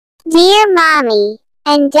Dear Mommy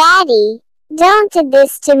and Daddy, don't do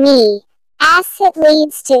this to me. Acid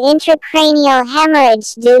leads to intracranial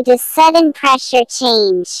hemorrhage due to sudden pressure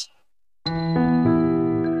change.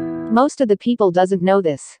 Most of the people doesn't know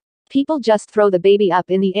this. People just throw the baby up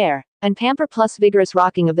in the air, and pamper plus vigorous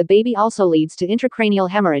rocking of the baby also leads to intracranial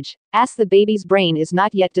hemorrhage, as the baby's brain is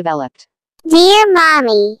not yet developed. Dear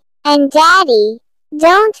Mommy and Daddy,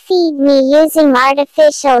 don't feed me using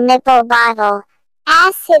artificial nipple bottle.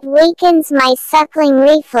 Acid weakens my suckling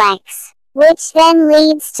reflex, which then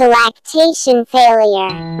leads to lactation failure.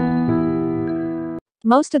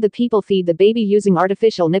 Most of the people feed the baby using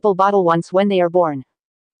artificial nipple bottle once when they are born.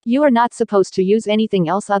 You are not supposed to use anything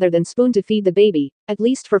else other than spoon to feed the baby, at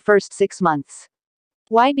least for first 6 months.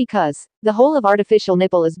 Why? Because the hole of artificial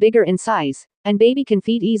nipple is bigger in size, and baby can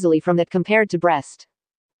feed easily from that compared to breast.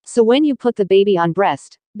 So when you put the baby on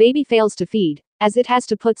breast, baby fails to feed, as it has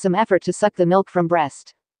to put some effort to suck the milk from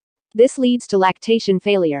breast. This leads to lactation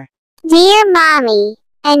failure. Dear Mommy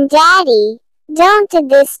and Daddy, don't do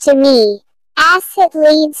this to me. Acid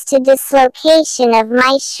leads to dislocation of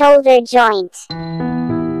my shoulder joint.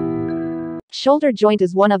 Shoulder joint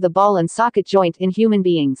is one of the ball and socket joint in human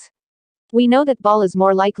beings. We know that ball is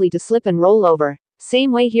more likely to slip and roll over,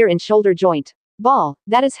 same way here in shoulder joint. Ball,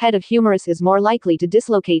 that is head of humerus, is more likely to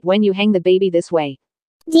dislocate when you hang the baby this way.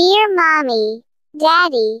 Dear Mommy,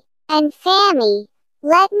 Daddy, and Fammy,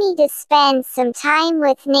 let me to spend some time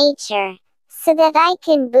with nature, so that I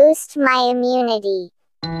can boost my immunity.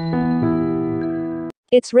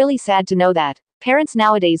 It's really sad to know that parents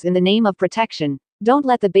nowadays, in the name of protection, don't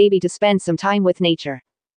let the baby to spend some time with nature.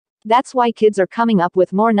 That's why kids are coming up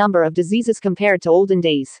with more number of diseases compared to olden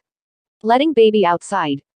days. Letting baby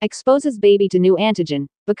outside exposes baby to new antigen,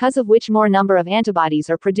 because of which more number of antibodies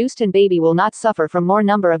are produced and baby will not suffer from more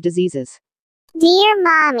number of diseases. Dear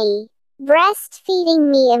Mommy, breastfeeding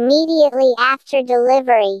me immediately after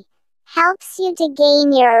delivery helps you to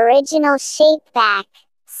gain your original shape back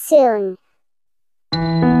soon.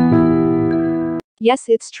 Yes,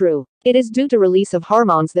 it's true. It is due to release of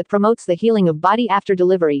hormones that promotes the healing of body after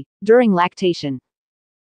delivery, during lactation.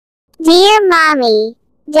 Dear Mommy,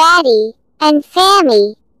 Daddy, and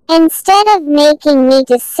Fammy, instead of making me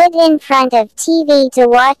to sit in front of TV to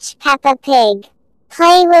watch Peppa Pig,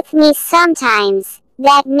 play with me sometimes.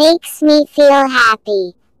 That makes me feel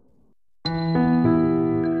happy.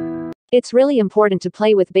 It's really important to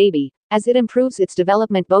play with baby, as it improves its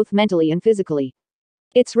development both mentally and physically.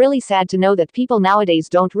 It's really sad to know that people nowadays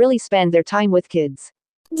don't really spend their time with kids.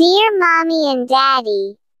 Dear Mommy and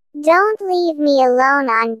Daddy, don't leave me alone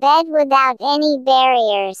on bed without any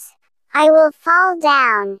barriers. I will fall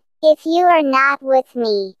down if you are not with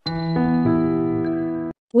me.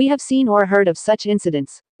 We have seen or heard of such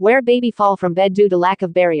incidents, where baby fall from bed due to lack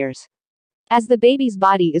of barriers. As the baby's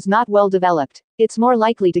body is not well developed, it's more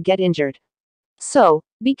likely to get injured. So,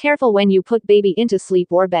 be careful when you put baby into sleep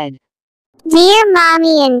or bed. Dear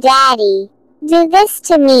Mommy and Daddy, do this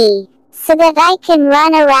to me, so that I can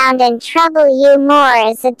run around and trouble you more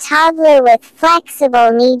as a toddler with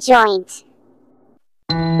flexible knee joint.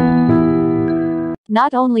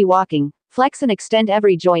 Not only walking, flex and extend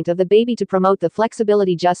every joint of the baby to promote the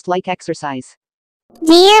flexibility just like exercise.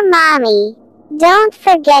 Dear Mommy, don't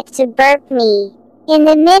forget to burp me, in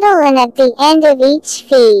the middle and at the end of each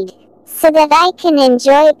feed, so that I can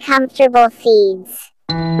enjoy comfortable feeds.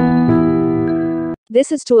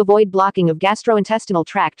 This is to avoid blocking of gastrointestinal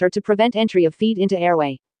tract or to prevent entry of feed into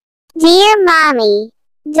airway. Dear Mommy,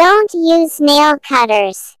 don't use nail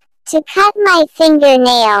cutters to cut my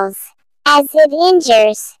fingernails, as it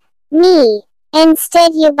injures me.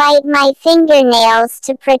 Instead, you bite my fingernails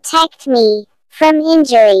to protect me from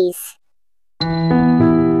injuries.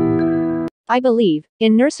 I believe,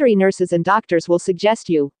 in nursery, nurses and doctors will suggest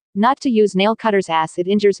you not to use nail cutters as it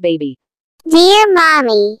injures baby. Dear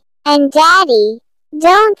Mommy and Daddy,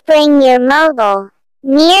 don't bring your mobile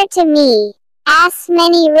near to me, as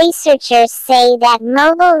many researchers say that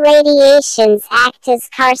mobile radiations act as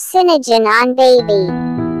carcinogen on baby.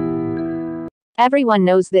 Everyone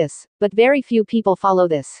knows this, but very few people follow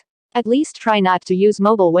this. At least try not to use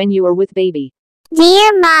mobile when you are with baby.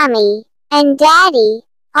 Dear Mommy and Daddy,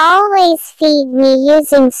 always feed me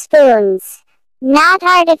using spoons, not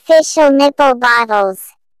artificial nipple bottles.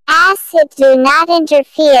 Acid do not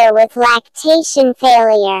interfere with lactation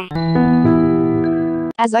failure.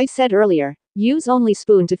 As I said earlier, use only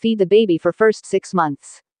spoon to feed the baby for first 6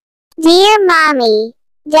 months. Dear Mommy,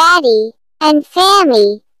 Daddy, and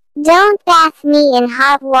Fammy, don't bath me in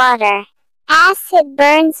hot water. Acid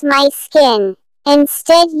burns my skin.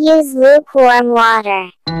 Instead, use lukewarm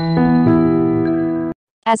water.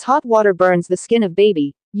 As hot water burns the skin of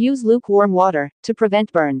baby, Use lukewarm water to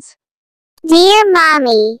prevent burns. Dear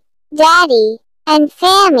Mommy, Daddy, and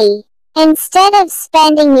Fammy, instead of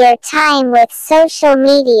spending your time with social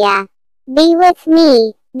media, be with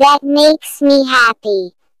me, that makes me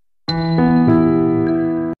happy.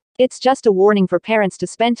 It's just a warning for parents to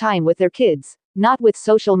spend time with their kids, not with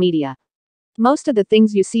social media. Most of the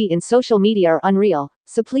things you see in social media are unreal,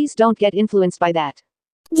 so please don't get influenced by that.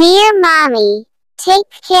 Dear Mommy, take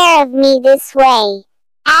care of me this way.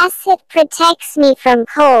 Acid protects me from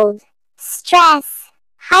cold, stress,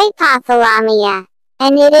 hypothalamia,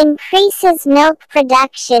 and it increases milk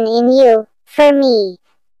production in you, for me.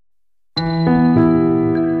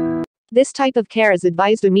 This type of care is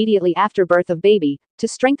advised immediately after birth of baby, to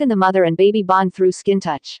strengthen the mother and baby bond through skin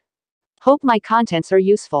touch. Hope my contents are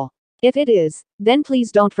useful. If it is, then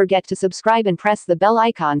please don't forget to subscribe and press the bell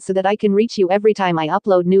icon so that I can reach you every time I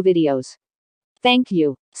upload new videos. Thank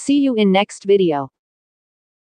you. See you in next video.